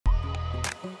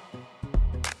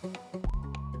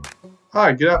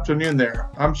Hi, good afternoon there.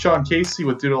 I'm Sean Casey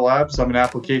with Doodle Labs. I'm an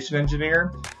application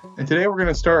engineer, and today we're going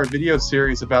to start our video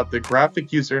series about the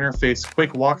Graphic User Interface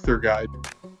Quick Walkthrough Guide.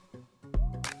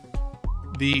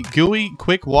 The GUI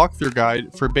Quick Walkthrough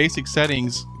Guide for basic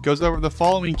settings goes over the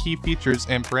following key features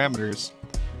and parameters.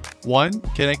 1.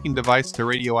 Connecting device to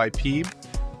radio IP.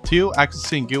 2.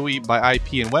 Accessing GUI by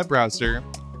IP in web browser.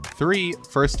 3.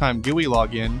 First-time GUI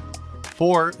login.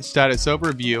 4. Status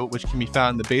overview, which can be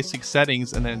found in the basic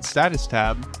settings and then status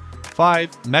tab.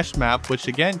 5. Mesh map, which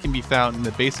again can be found in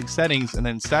the basic settings and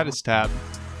then status tab.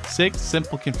 6.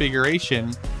 Simple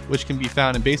configuration, which can be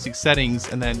found in basic settings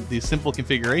and then the simple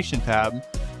configuration tab.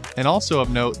 And also of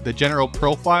note, the general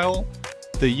profile,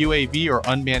 the UAV or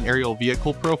unmanned aerial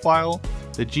vehicle profile,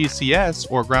 the GCS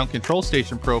or ground control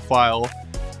station profile,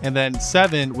 and then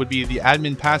 7 would be the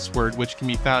admin password, which can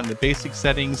be found in the basic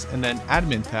settings and then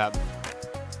admin tab.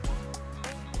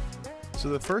 So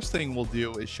the first thing we'll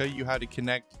do is show you how to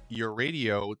connect your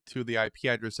radio to the IP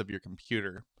address of your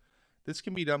computer. This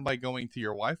can be done by going to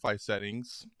your Wi-Fi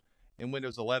settings. In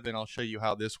Windows 11, I'll show you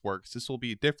how this works. This will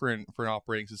be different for an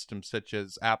operating system such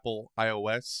as Apple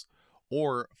iOS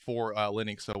or for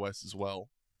Linux OS as well.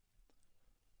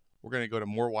 We're going to go to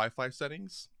More Wi-Fi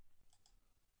Settings,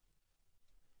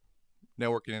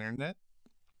 Network and Internet,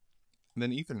 and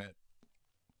then Ethernet.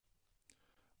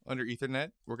 Under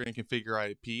Ethernet, we're going to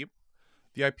configure IP.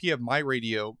 The IP of my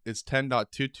radio is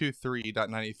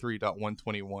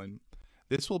 10.223.93.121.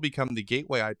 This will become the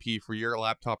gateway IP for your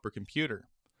laptop or computer.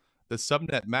 The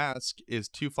subnet mask is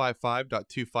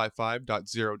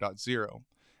 255.255.0.0.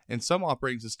 In some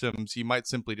operating systems, you might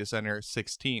simply just enter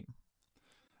 16.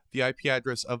 The IP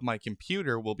address of my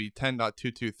computer will be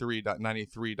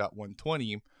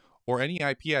 10.223.93.120, or any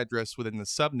IP address within the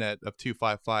subnet of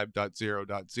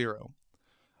 255.0.0.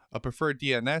 A preferred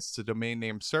DNS is a domain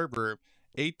name server.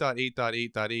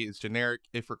 8.8.8.8 is generic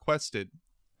if requested,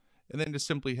 and then just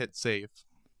simply hit save.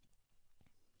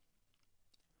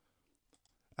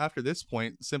 After this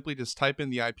point, simply just type in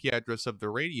the IP address of the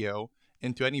radio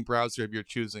into any browser of your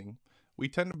choosing. We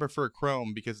tend to prefer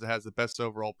Chrome because it has the best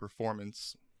overall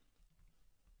performance.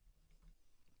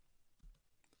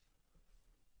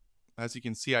 As you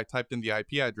can see, I typed in the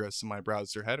IP address in my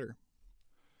browser header.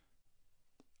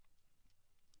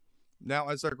 Now,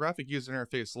 as our graphic user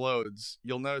interface loads,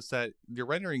 you'll notice that your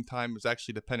rendering time is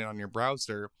actually dependent on your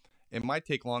browser. It might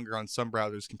take longer on some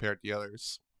browsers compared to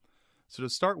others. So to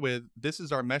start with, this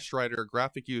is our Mesh Rider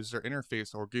Graphic User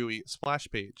Interface or GUI splash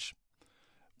page.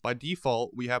 By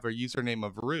default, we have our username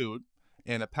of root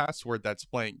and a password that's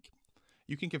blank.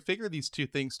 You can configure these two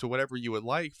things to whatever you would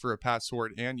like for a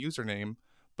password and username,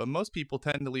 but most people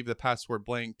tend to leave the password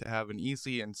blank to have an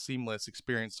easy and seamless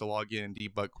experience to log in and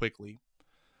debug quickly.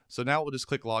 So now we'll just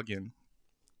click Login.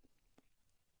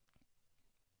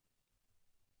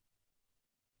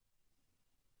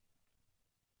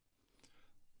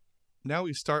 Now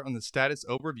we start on the Status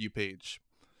Overview page.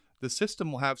 The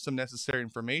system will have some necessary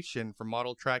information for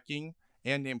model tracking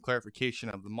and name clarification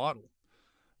of the model.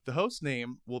 The host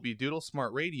name will be Doodle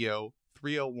Smart Radio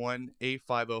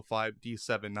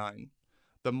 301A505D79.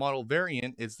 The model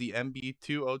variant is the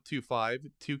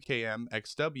MB2025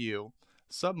 2KM-XW,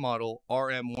 submodel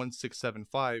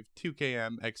RM1675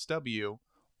 2KM-XW,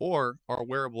 or our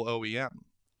wearable OEM.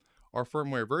 Our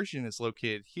firmware version is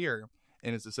located here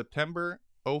and is a September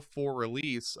 04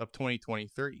 release of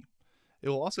 2023. It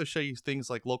will also show you things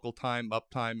like local time,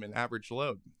 uptime, and average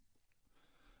load.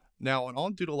 Now, on all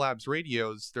Doodle Labs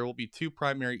radios, there will be two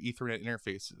primary Ethernet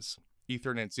interfaces,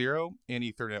 Ethernet 0 and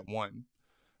Ethernet 1.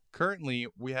 Currently,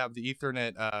 we have the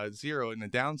Ethernet 0 in the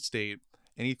down state,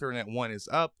 and Ethernet 1 is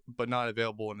up, but not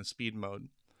available in a speed mode.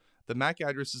 The MAC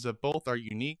addresses of both are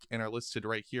unique and are listed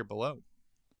right here below.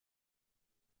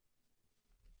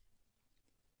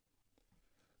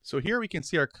 So here we can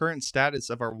see our current status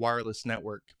of our wireless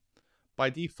network. By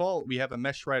default, we have a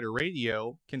Mesh Rider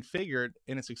radio configured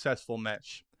in a successful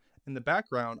mesh. In the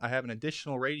background, I have an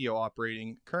additional radio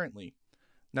operating currently.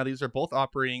 Now these are both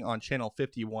operating on channel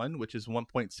 51, which is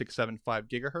 1.675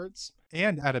 gigahertz,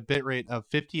 and at a bitrate of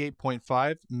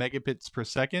 58.5 megabits per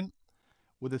second,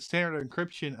 with a standard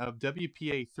encryption of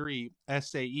WPA3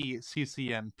 SAE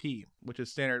CCMP, which is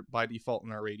standard by default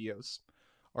in our radios.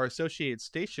 Our associated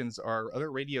stations are other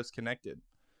radios connected.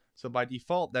 So by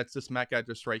default, that's this MAC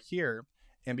address right here,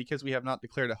 and because we have not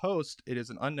declared a host, it is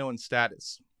an unknown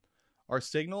status. Our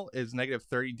signal is negative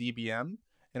 30 dBm,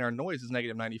 and our noise is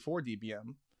negative 94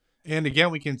 dBm. And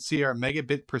again, we can see our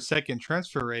megabit per second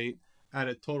transfer rate at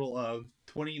a total of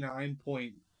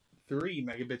 29.3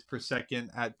 megabits per second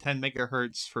at 10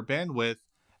 megahertz for bandwidth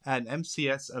at an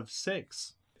MCS of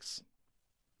 6.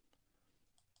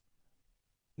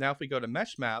 Now if we go to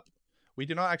Mesh Map, we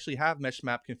do not actually have Mesh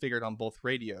Map configured on both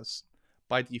radios.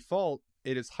 By default,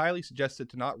 it is highly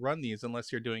suggested to not run these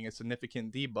unless you're doing a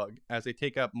significant debug, as they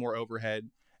take up more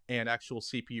overhead and actual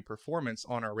CPU performance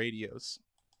on our radios.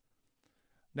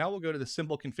 Now we'll go to the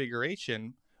simple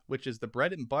configuration, which is the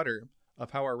bread and butter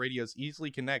of how our radios easily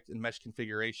connect in mesh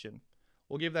configuration.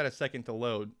 We'll give that a second to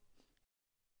load.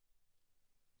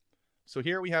 So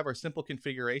here we have our simple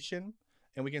configuration,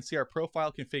 and we can see our profile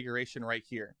configuration right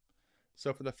here.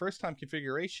 So for the first time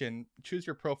configuration, choose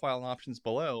your profile options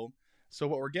below. So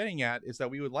what we're getting at is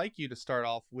that we would like you to start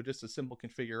off with just a simple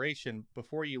configuration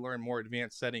before you learn more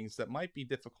advanced settings that might be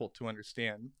difficult to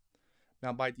understand.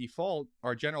 Now by default,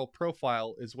 our general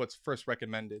profile is what's first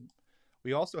recommended.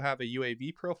 We also have a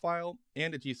UAV profile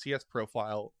and a GCS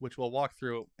profile, which we'll walk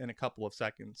through in a couple of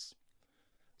seconds.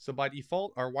 So by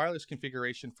default, our wireless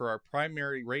configuration for our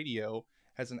primary radio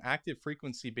has an active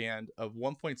frequency band of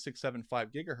 1.675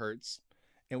 gigahertz,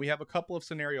 and we have a couple of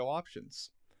scenario options.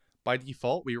 By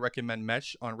default, we recommend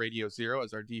mesh on radio 0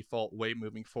 as our default way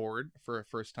moving forward for a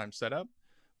first time setup,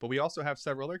 but we also have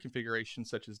several other configurations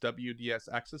such as WDS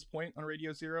access point on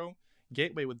radio 0,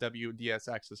 gateway with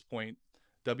WDS access point,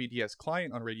 WDS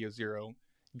client on radio 0,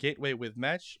 gateway with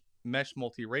mesh, mesh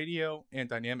multi-radio, and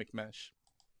dynamic mesh.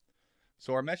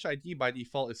 So our mesh ID by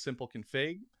default is simple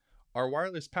config. Our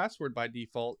wireless password by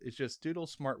default is just Doodle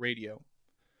Smart Radio.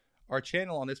 Our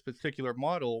channel on this particular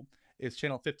model is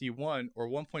channel 51 or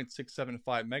 1.675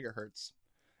 megahertz.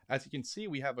 As you can see,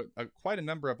 we have quite a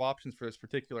number of options for this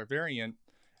particular variant.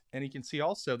 And you can see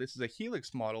also this is a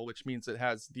Helix model, which means it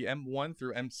has the M1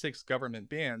 through M6 government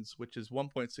bands, which is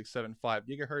 1.675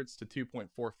 gigahertz to 2.45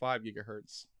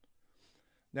 gigahertz.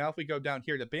 Now if we go down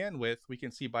here to bandwidth, we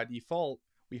can see by default,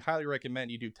 we highly recommend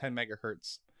you do 10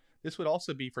 megahertz. This would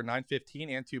also be for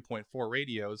 915 and 2.4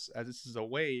 radios, as this is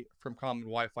away from common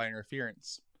Wi-Fi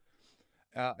interference.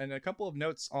 And a couple of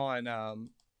notes on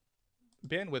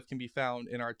bandwidth can be found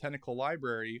in our technical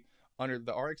library under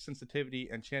the RX sensitivity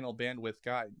and channel bandwidth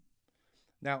guide.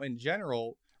 Now, in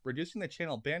general, reducing the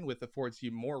channel bandwidth affords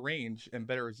you more range and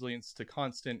better resilience to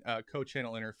constant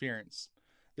co-channel interference.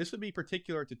 This would be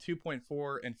particular to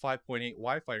 2.4 and 5.8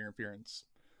 Wi-Fi interference.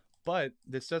 But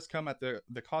this does come at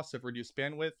the cost of reduced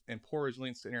bandwidth and poor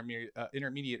resilience to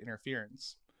intermediate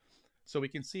interference. So we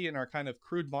can see in our kind of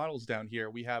crude models down here,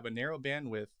 we have a narrow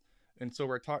bandwidth, and so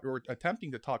we're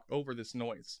attempting to talk over this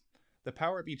noise. The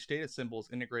power of each data symbol is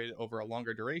integrated over a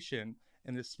longer duration,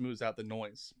 and this smooths out the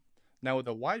noise. Now with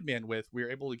a wide bandwidth, we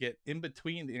are able to get in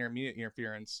between the intermediate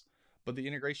interference, but the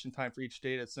integration time for each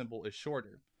data symbol is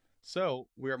shorter. So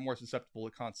we are more susceptible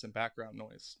to constant background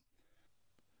noise.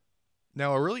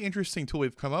 Now, a really interesting tool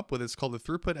we've come up with is called the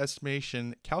Throughput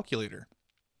Estimation Calculator.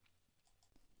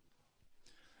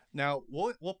 Now,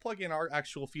 we'll plug in our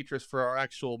actual features for our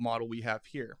actual model we have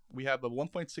here. We have a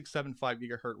 1.675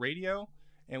 gigahertz radio,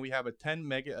 and we have a 10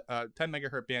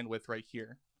 megahertz bandwidth right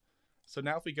here. So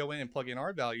now if we go in and plug in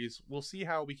our values, we'll see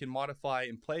how we can modify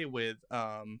and play with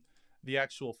the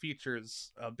actual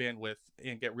features of bandwidth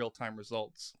and get real-time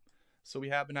results. So we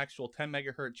have an actual 10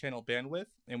 megahertz channel bandwidth,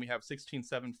 and we have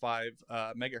 1675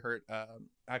 megahertz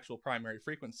actual primary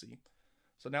frequency.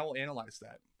 So now we'll analyze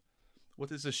that. What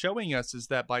this is showing us is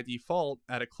that by default,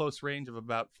 at a close range of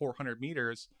about 400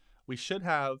 meters, we should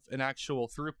have an actual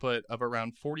throughput of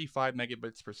around 45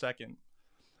 megabits per second.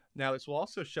 Now this will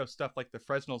also show stuff like the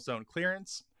Fresnel zone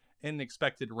clearance and an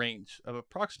expected range of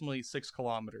approximately 6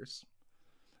 kilometers.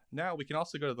 Now we can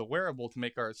also go to the wearable to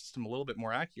make our system a little bit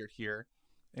more accurate here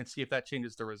and see if that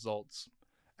changes the results.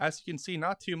 As you can see,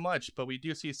 not too much, but we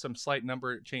do see some slight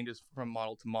number changes from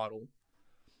model to model.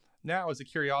 Now, as a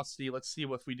curiosity, let's see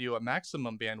if we do a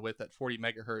maximum bandwidth at 40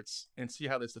 megahertz and see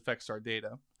how this affects our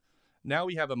data. Now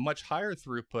we have a much higher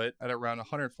throughput at around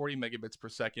 140 megabits per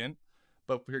second,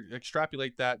 but if we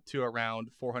extrapolate that to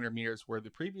around 400 meters where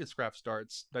the previous graph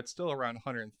starts, that's still around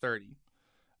 130.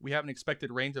 We have an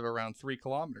expected range of around 3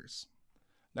 kilometers.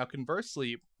 Now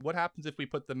conversely, what happens if we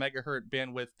put the megahertz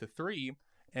bandwidth to 3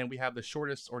 and we have the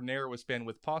shortest or narrowest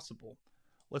bandwidth possible?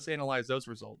 Let's analyze those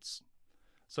results.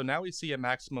 So now we see a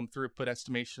maximum throughput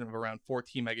estimation of around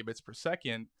 14 megabits per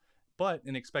second, but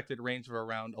an expected range of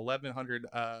around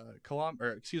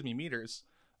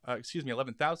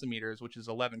 11,000 meters, which is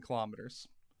 11 kilometers.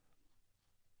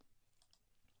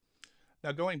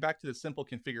 Now going back to the simple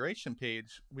configuration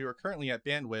page, we were currently at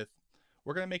bandwidth.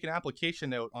 We're going to make an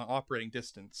application note on operating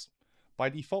distance. By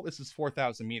default, this is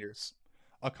 4,000 meters.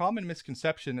 A common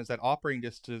misconception is that operating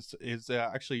distance is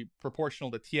actually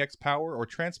proportional to TX power or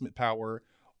transmit power,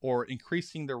 or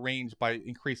increasing the range by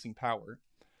increasing power.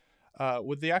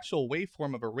 With the actual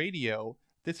waveform of a radio,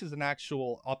 This is an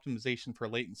actual optimization for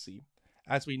latency.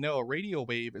 As we know, a radio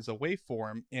wave is a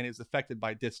waveform and is affected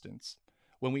by distance.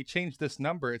 When we change this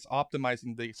number, it's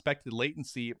optimizing the expected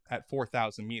latency at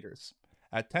 4,000 meters.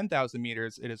 At 10,000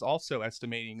 meters, it is also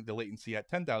estimating the latency at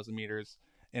 10,000 meters.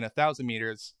 And 1,000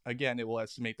 meters, again, it will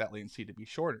estimate that latency to be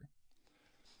shorter.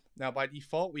 Now, by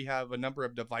default, we have a number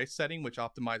of device setting, which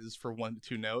optimizes for 1 to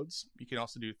 2 nodes. You can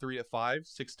also do 3 to 5,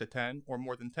 6 to 10, or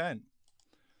more than 10.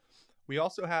 We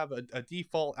also have a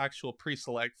default actual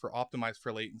pre-select for optimize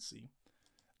for latency.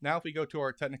 Now, if we go to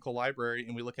our technical library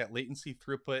and we look at latency,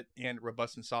 throughput, and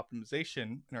robustness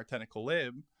optimization in our technical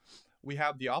lib, we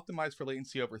have the optimize for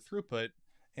latency over throughput,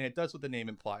 and it does what the name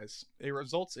implies. It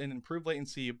results in improved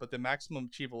latency, but the maximum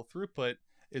achievable throughput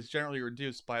is generally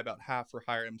reduced by about half for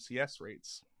higher MCS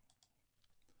rates.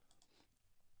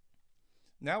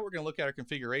 Now we're going to look at our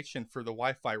configuration for the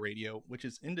Wi-Fi radio, which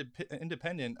is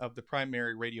independent of the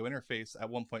primary radio interface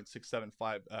at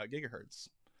 1.675 gigahertz.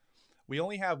 We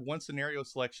only have one scenario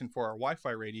selection for our Wi-Fi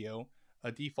radio,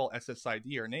 a default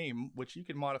SSID or name, which you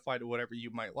can modify to whatever you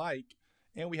might like,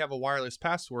 and we have a wireless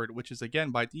password, which is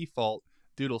again by default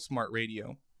Doodle Smart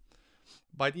Radio.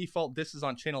 By default, this is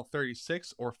on channel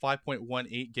 36 or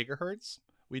 5.18 gigahertz.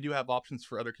 We do have options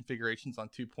for other configurations on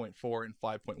 2.4 and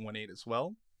 5.18 as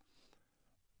well.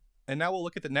 And now we'll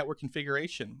look at the network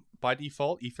configuration. By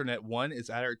default, Ethernet 1 is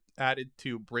added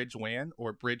to Bridge WAN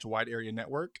or Bridge Wide Area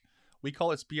Network. We call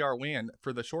this BR-WAN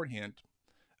for the shorthand.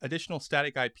 Additional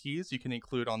static IPs you can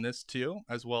include on this too,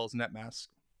 as well as netmask.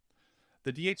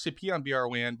 The DHCP on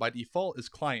BR-WAN by default is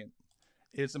client.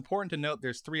 It is important to note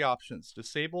there's 3 options: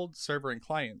 disabled, server, and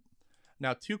client.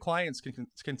 Now, 2 clients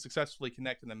can successfully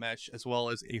connect in the mesh, as well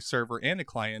as a server and a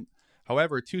client.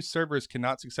 However, 2 servers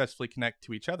cannot successfully connect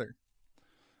to each other.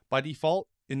 By default,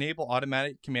 enable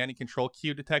automatic command and control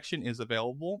queue detection is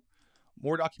available.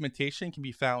 More documentation can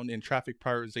be found in traffic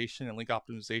prioritization and link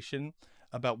optimization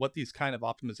about what these kind of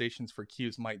optimizations for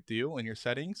queues might do in your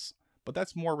settings, but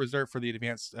that's more reserved for the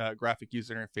advanced graphic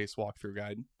user interface walkthrough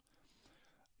guide.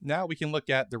 Now we can look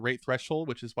at the rate threshold,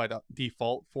 which is by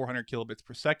default 400 kilobits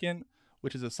per second,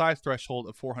 which is a size threshold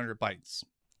of 400 bytes.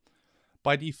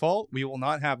 By default, we will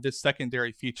not have this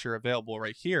secondary feature available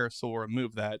right here, so we'll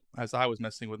remove that as I was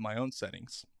messing with my own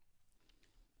settings.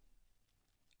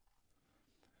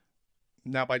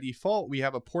 Now by default, we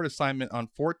have a port assignment on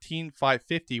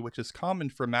 14550, which is common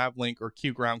for Mavlink or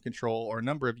Q ground control or a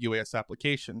number of UAS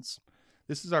applications.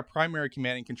 This is our primary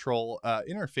command and control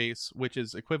interface, which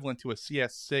is equivalent to a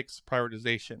CS6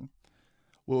 prioritization.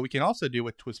 What we can also do,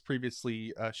 which was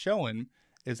previously shown,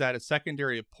 is add a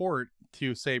secondary port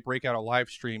to, say, break out a live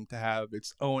stream to have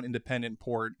its own independent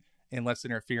port and less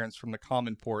interference from the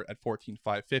common port at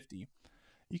 14550.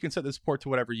 You can set this port to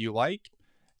whatever you like,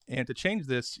 and to change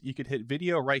this, you could hit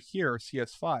video right here, or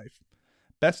CS5.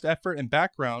 Best effort and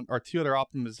background are 2 other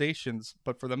optimizations,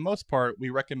 but for the most part, we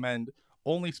recommend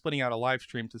only splitting out a live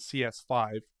stream to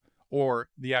CS5 or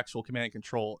the actual command and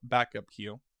control backup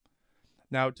queue.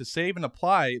 Now, to save and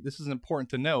apply, this is important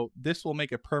to note, this will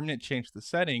make a permanent change to the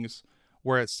settings,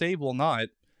 whereas save will not,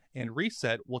 and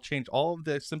reset will change all of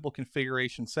the simple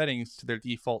configuration settings to their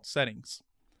default settings.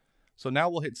 So now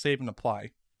we'll hit save and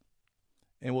apply,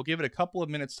 and we'll give it a couple of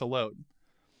minutes to load.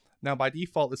 Now by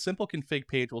default, the simple config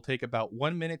page will take about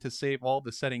 1 minute to save all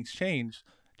the settings changed,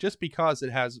 just because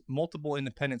it has multiple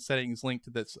independent settings linked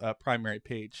to this primary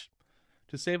page.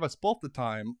 To save us both the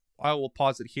time, I will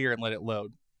pause it here and let it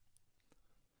load.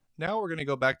 Now we're going to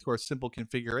go back to our simple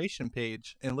configuration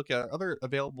page and look at other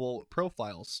available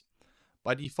profiles.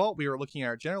 By default, we are looking at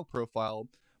our general profile,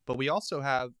 but we also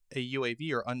have a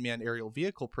UAV or unmanned aerial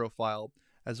vehicle profile,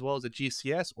 as well as a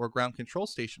GCS or ground control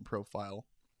station profile.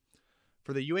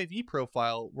 For the UAV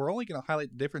profile, we're only going to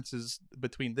highlight the differences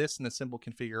between this and the simple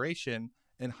configuration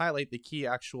and highlight the key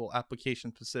actual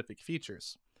application-specific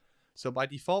features. So by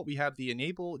default, we have the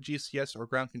Enable GCS or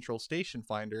Ground Control Station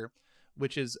Finder,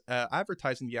 which is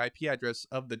advertising the IP address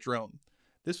of the drone.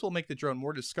 This will make the drone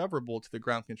more discoverable to the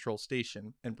ground control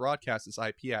station and broadcast its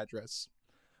IP address.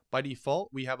 By default,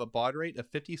 we have a baud rate of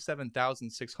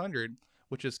 57,600,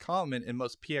 which is common in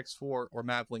most PX4 or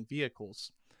Mavlink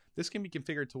vehicles. This can be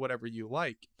configured to whatever you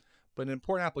like, but an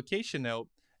important application note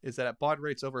is that at baud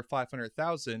rates over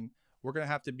 500,000, we're going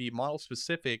to have to be model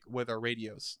specific with our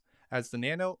radios, as the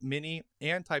Nano, Mini,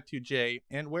 and Type 2J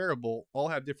and Wearable all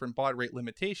have different baud rate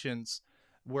limitations,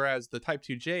 whereas the Type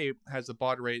 2J has a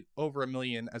baud rate over 1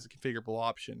 million as a configurable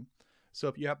option. So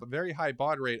if you have a very high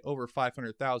baud rate over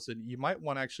 500,000, you might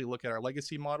want to actually look at our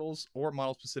legacy models or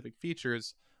model-specific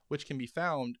features, which can be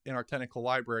found in our technical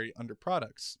library under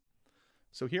products.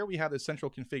 So here we have the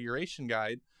central configuration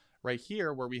guide. Right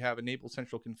here, where we have enable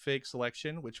central config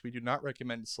selection, which we do not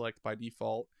recommend to select by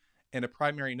default, and a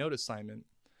primary node assignment.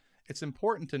 It's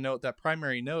important to note that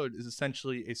primary node is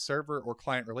essentially a server or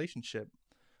client relationship.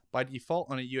 By default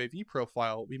on a UAV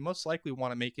profile, we most likely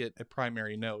want to make it a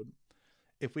primary node.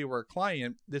 If we were a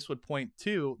client, this would point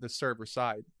to the server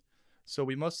side. So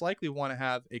we most likely want to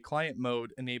have a client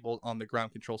mode enabled on the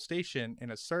ground control station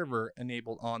and a server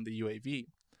enabled on the UAV.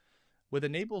 With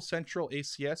enable central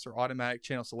ACS or automatic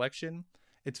channel selection,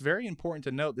 it's very important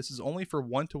to note this is only for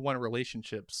one-to-one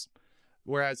relationships.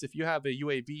 Whereas if you have a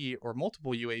UAV or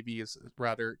multiple UAVs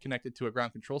rather connected to a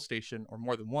ground control station or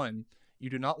more than one, you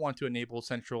do not want to enable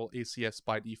central ACS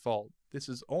by default. This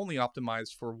is only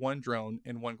optimized for one drone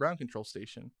and one ground control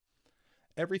station.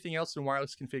 Everything else in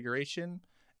wireless configuration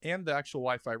and the actual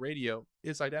Wi-Fi radio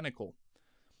is identical.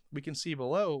 We can see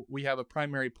below we have a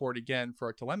primary port again for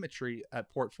our telemetry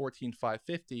at port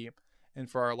 14550, and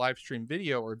for our live stream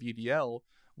video or VDL,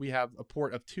 we have a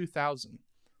port of 2000.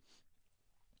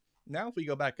 Now if we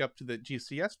go back up to the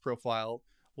GCS profile,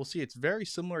 we'll see it's very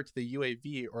similar to the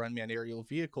UAV or unmanned aerial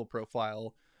vehicle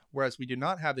profile, whereas we do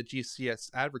not have the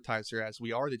GCS advertiser as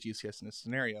we are the GCS in this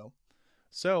scenario.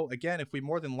 So again, if we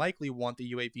more than likely want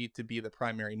the UAV to be the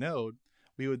primary node,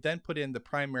 we would then put in the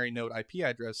primary node IP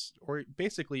address, or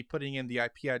basically putting in the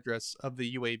IP address of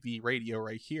the UAV radio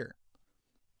right here.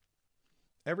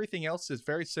 Everything else is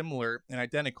very similar and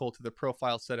identical to the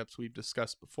profile setups we've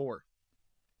discussed before.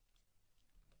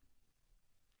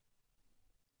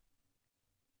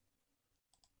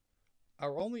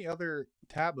 Our only other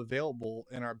tab available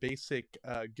in our basic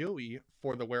GUI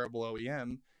for the wearable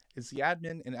OEM is the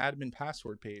admin and admin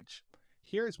password page.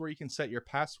 Here is where you can set your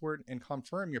password and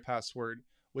confirm your password,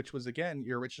 which was again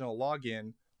your original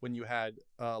login when you had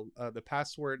the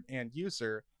password and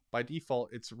user. By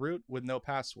default, it's root with no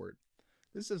password.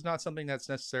 This is not something that's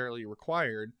necessarily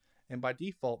required, and by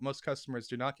default, most customers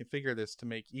do not configure this to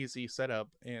make easy setup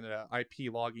and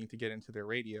IP logging to get into their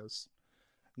radios.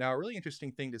 Now, a really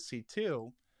interesting thing to see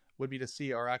too would be to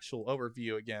see our actual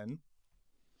overview again.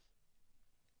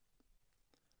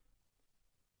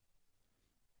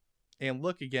 And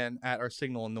look again at our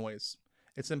signal and noise.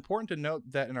 It's important to note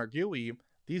that in our GUI,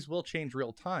 these will change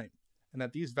real time, and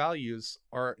that these values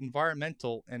are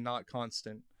environmental and not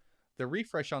constant. The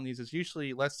refresh on these is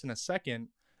usually less than a second,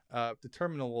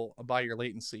 determinable by your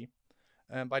latency.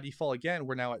 And by default, again,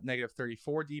 we're now at negative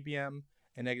 34 dBm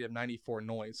and negative 94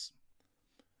 noise.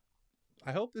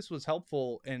 I hope this was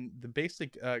helpful in the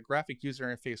basic graphic user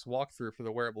interface walkthrough for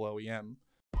the wearable OEM.